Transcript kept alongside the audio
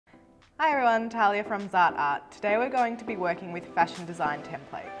Hi everyone, Talia from Zart Art. Today we're going to be working with fashion design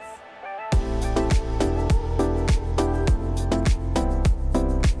templates.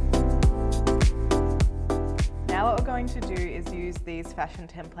 Now what we're going to do is use these fashion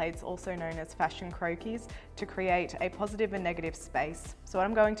templates, also known as fashion croquis, to create a positive and negative space. So what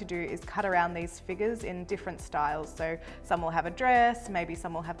I'm going to do is cut around these figures in different styles. So some will have a dress, maybe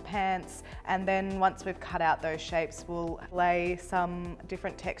some will have pants, and then once we've cut out those shapes, we'll lay some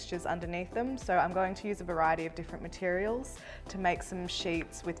different textures underneath them. So I'm going to use a variety of different materials to make some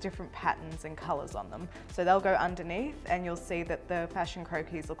sheets with different patterns and colours on them. So they'll go underneath and you'll see that the fashion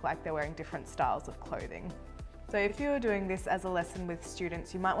croquis look like they're wearing different styles of clothing. So if you're doing this as a lesson with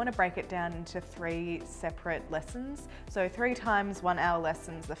students, you might want to break it down into 3 separate lessons. So 3 times 1 hour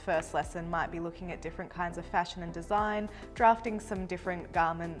lessons. The first lesson might be looking at different kinds of fashion and design, drafting some different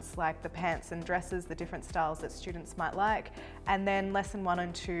garments like the pants and dresses, the different styles that students might like. And then lesson 1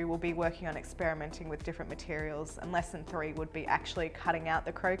 and 2 will be working on experimenting with different materials. And lesson 3 would be actually cutting out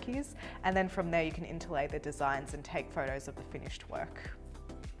the croquis. And then from there you can interlay the designs and take photos of the finished work.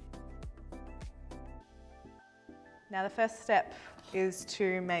 Now the first step is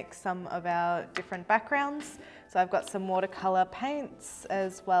to make some of our different backgrounds. So I've got some watercolour paints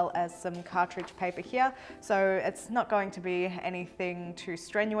as well as some cartridge paper here. So it's not going to be anything too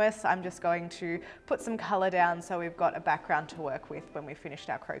strenuous. I'm just going to put some colour down so we've got a background to work with when we've finished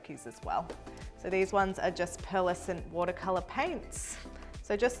our croquis as well. So these ones are just pearlescent watercolour paints.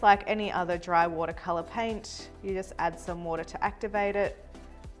 So just like any other dry watercolour paint, you just add some water to activate it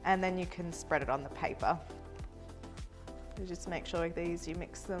and then you can spread it on the paper. You just make sure you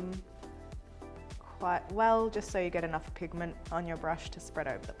mix them quite well, just so you get enough pigment on your brush to spread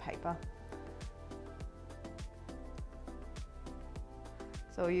over the paper.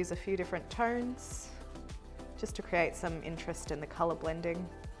 So we'll use a few different tones just to create some interest in the colour blending.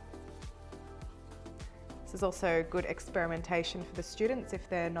 This is also good experimentation for the students if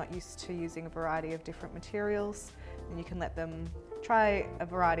they're not used to using a variety of different materials, and you can let them try a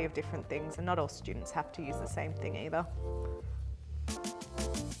variety of different things, and not all students have to use the same thing either.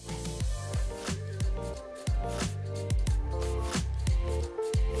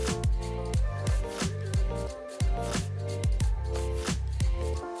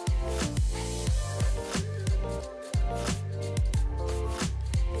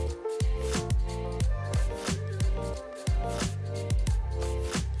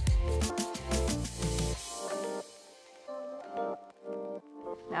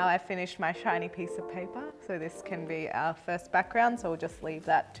 Now I've finished my shiny piece of paper, so this can be our first background, so we'll just leave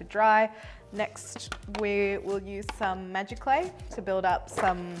that to dry. Next we will use some Magiclay to build up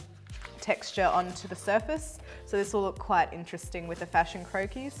some texture onto the surface. So this will look quite interesting with the fashion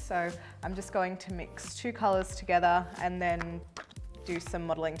croquis. So I'm just going to mix 2 colours together and then do some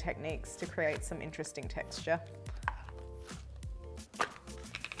modelling techniques to create some interesting texture.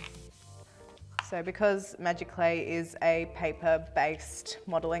 So because Magiclay is a paper-based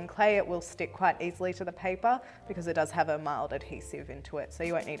modelling clay, it will stick quite easily to the paper because it does have a mild adhesive into it, so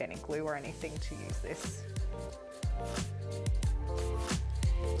you won't need any glue or anything to use this.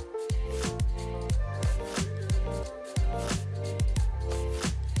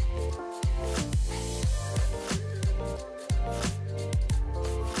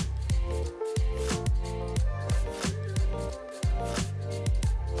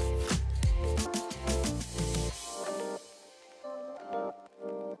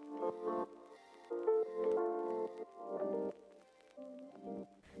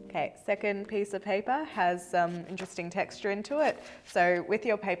 Okay, second piece of paper has some interesting texture into it. So with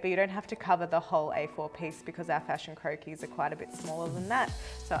your paper, you don't have to cover the whole A4 piece because our fashion croquis are quite a bit smaller than that.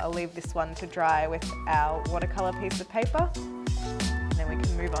 So I'll leave this one to dry with our watercolour piece of paper. And then we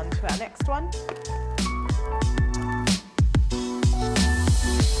can move on to our next one.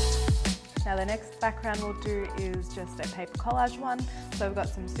 Now the next background we'll do is just a paper collage one. So we've got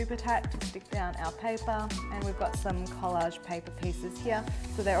some super tack to stick down our paper, and we've got some collage paper pieces here.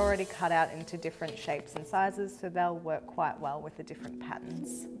 So they're already cut out into different shapes and sizes, so they'll work quite well with the different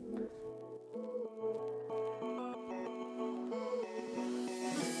patterns.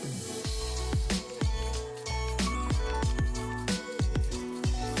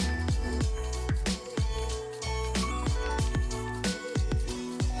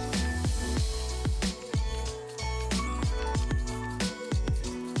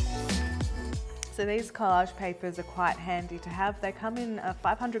 So So these collage papers are quite handy to have. They come in a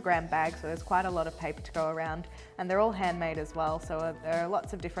 500-gram bag, so there's quite a lot of paper to go around, and they're all handmade as well. So there are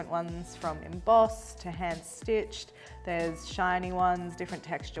lots of different ones, from embossed to hand stitched. There's shiny ones, different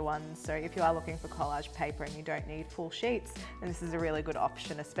texture ones. So if you are looking for collage paper and you don't need full sheets, then this is a really good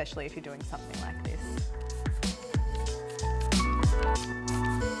option, especially if you're doing something like this.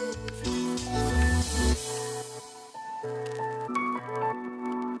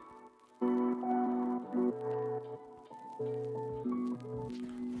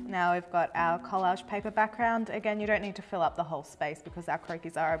 Now we've got our collage paper background. Again, you don't need to fill up the whole space because our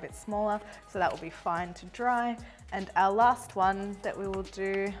croquis are a bit smaller, so that will be fine to dry. And our last one that we will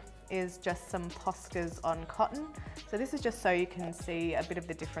do is just some Poscas on cotton. So this is just so you can see a bit of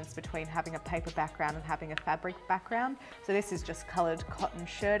the difference between having a paper background and having a fabric background. So this is just coloured cotton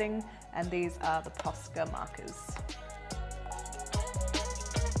shirting, and these are the Posca markers.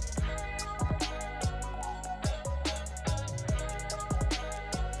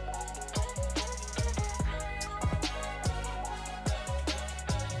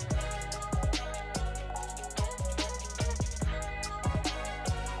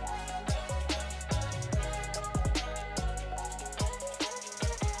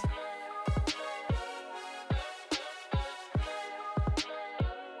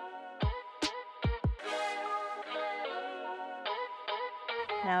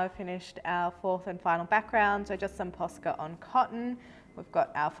 Now we've finished our fourth and final background, so just some Posca on cotton. We've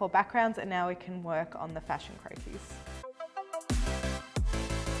got our 4 backgrounds, and now we can work on the fashion croquis.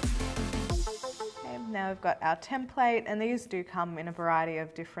 Okay, now we've got our template, and these do come in a variety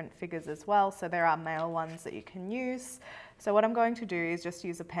of different figures as well, so there are male ones that you can use. So what I'm going to do is just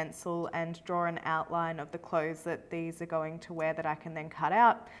use a pencil and draw an outline of the clothes that these are going to wear that I can then cut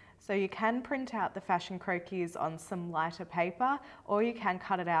out. So you can print out the fashion croquis on some lighter paper, or you can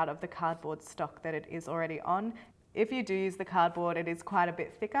cut it out of the cardboard stock that it is already on. If you do use the cardboard, it is quite a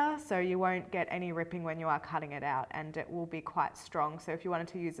bit thicker, so you won't get any ripping when you are cutting it out, and it will be quite strong. So if you wanted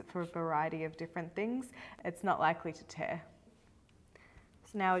to use it for a variety of different things, it's not likely to tear.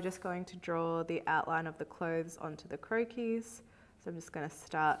 So now we're just going to draw the outline of the clothes onto the croquis. So I'm just going to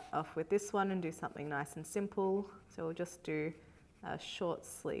start off with this one and do something nice and simple. So we'll just do a short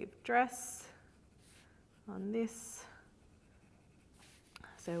sleeve dress on this.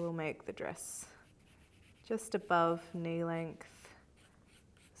 So we'll make the dress just above knee length.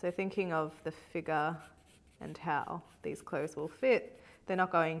 So thinking of the figure and how these clothes will fit, they're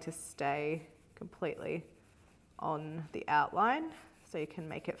not going to stay completely on the outline. So you can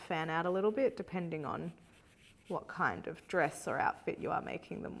make it fan out a little bit depending on what kind of dress or outfit you are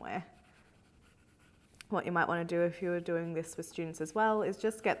making them wear. What you might want to do if you were doing this with students as well is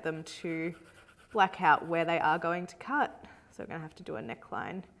just get them to black out where they are going to cut. So we're going to have to do a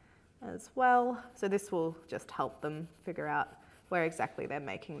neckline as well. So this will just help them figure out where exactly they're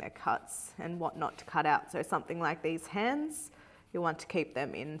making their cuts and what not to cut out. So something like these hands, you want to keep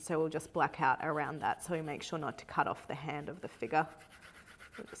them in, so we'll just black out around that so we make sure not to cut off the hand of the figure.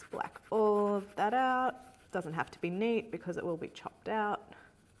 We'll just black all of that out. Doesn't have to be neat because it will be chopped out.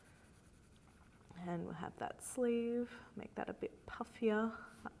 And we'll have that sleeve, make that a bit puffier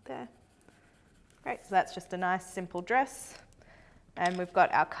up there. Great, so that's just a nice simple dress. And we've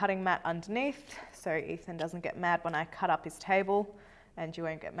got our cutting mat underneath, so Ethan doesn't get mad when I cut up his table, and you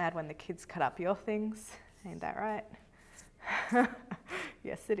won't get mad when the kids cut up your things. Ain't that right?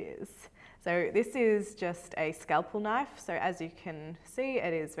 Yes, it is. So this is just a scalpel knife. So as you can see,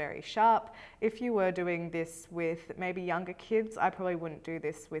 it is very sharp. If you were doing this with maybe younger kids, I probably wouldn't do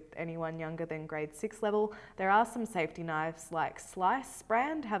this with anyone younger than grade 6 level. There are some safety knives like Slice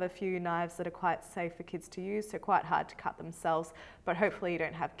brand, have a few knives that are quite safe for kids to use, so quite hard to cut themselves, but hopefully you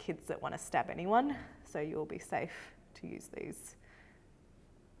don't have kids that want to stab anyone, so you'll be safe to use these.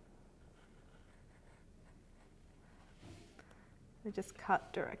 We just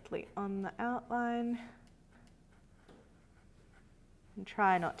cut directly on the outline and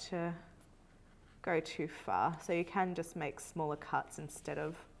try not to go too far. So you can just make smaller cuts instead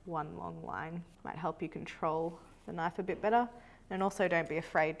of one long line. Might help you control the knife a bit better. And also don't be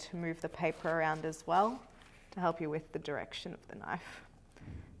afraid to move the paper around as well to help you with the direction of the knife.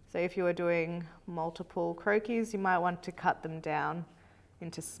 So if you were doing multiple croquis, you might want to cut them down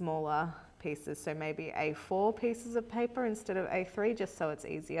into smaller pieces, so maybe A4 pieces of paper instead of A3, just so it's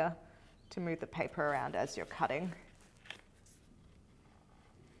easier to move the paper around as you're cutting.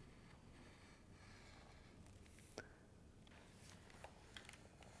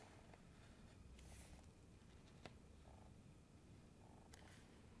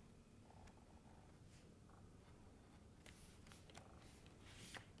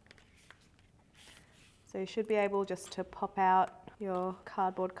 So you should be able just to pop out your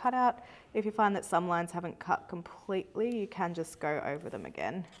cardboard cutout. If you find that some lines haven't cut completely, you can just go over them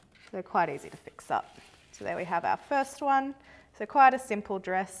again. They're quite easy to fix up. So there we have our first one. So quite a simple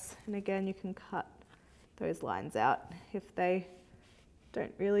dress, and again you can cut those lines out if they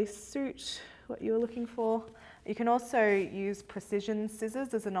don't really suit what you were looking for. You can also use precision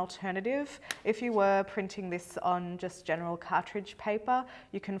scissors as an alternative. If you were printing this on just general cartridge paper,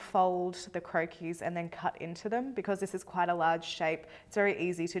 you can fold the croquis and then cut into them. Because this is quite a large shape, it's very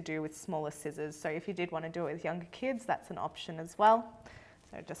easy to do with smaller scissors. So if you did want to do it with younger kids, that's an option as well.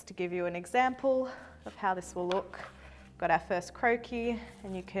 So just to give you an example of how this will look, we've got our first croquis,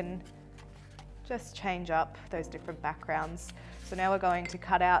 and you can just change up those different backgrounds. So now we're going to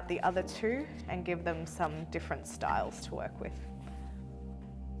cut out the other two and give them some different styles to work with.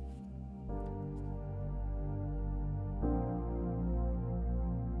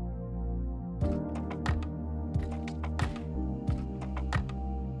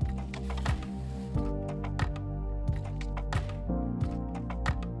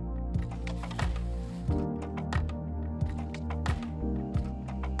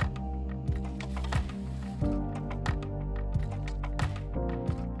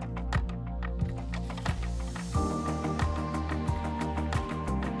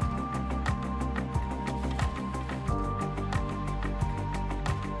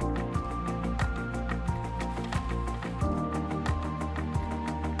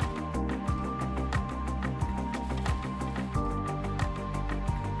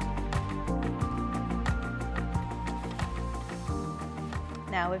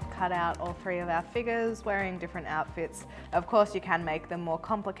 Now we've cut out all three of our figures wearing different outfits. Of course, you can make them more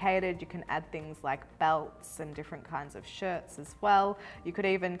complicated. You can add things like belts and different kinds of shirts as well. You could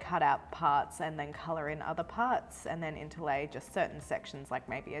even cut out parts and then colour in other parts and then interlay just certain sections, like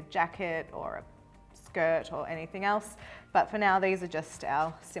maybe a jacket or a skirt or anything else. But for now, these are just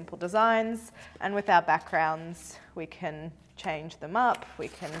our simple designs. And with our backgrounds, we can change them up. We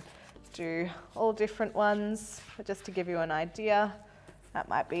can do all different ones. But just to give you an idea, that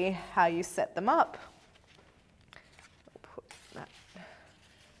might be how you set them up. We'll put that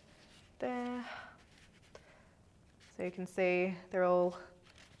there. So you can see they're all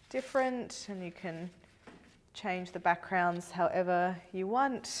different, and you can change the backgrounds however you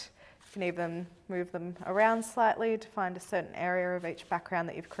want. You can even move them around slightly to find a certain area of each background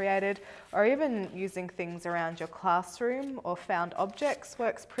that you've created, or even using things around your classroom or found objects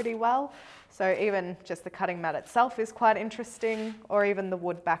works pretty well. So even just the cutting mat itself is quite interesting, or even the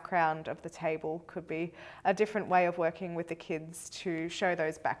wood background of the table could be a different way of working with the kids to show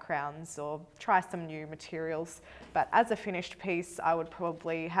those backgrounds or try some new materials. But as a finished piece, I would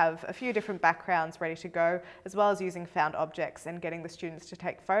probably have a few different backgrounds ready to go, as well as using found objects and getting the students to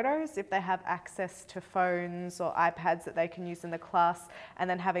take photos if they have access to phones or iPads that they can use in the class, and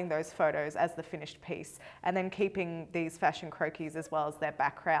then having those photos as the finished piece, and then keeping these fashion croquis as well as their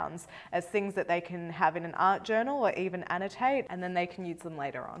backgrounds as things that they can have in an art journal or even annotate, and then they can use them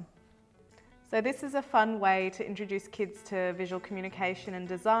later on. So this is a fun way to introduce kids to visual communication and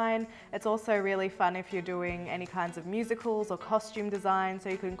design. It's also really fun if you're doing any kinds of musicals or costume design, so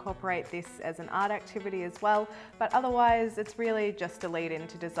you could incorporate this as an art activity as well. But otherwise, it's really just a lead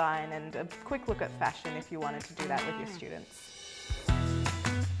into design and a quick look at fashion if you wanted to do that with your students.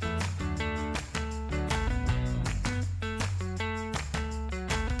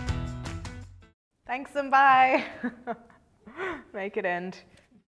 Thanks and bye. Make it end.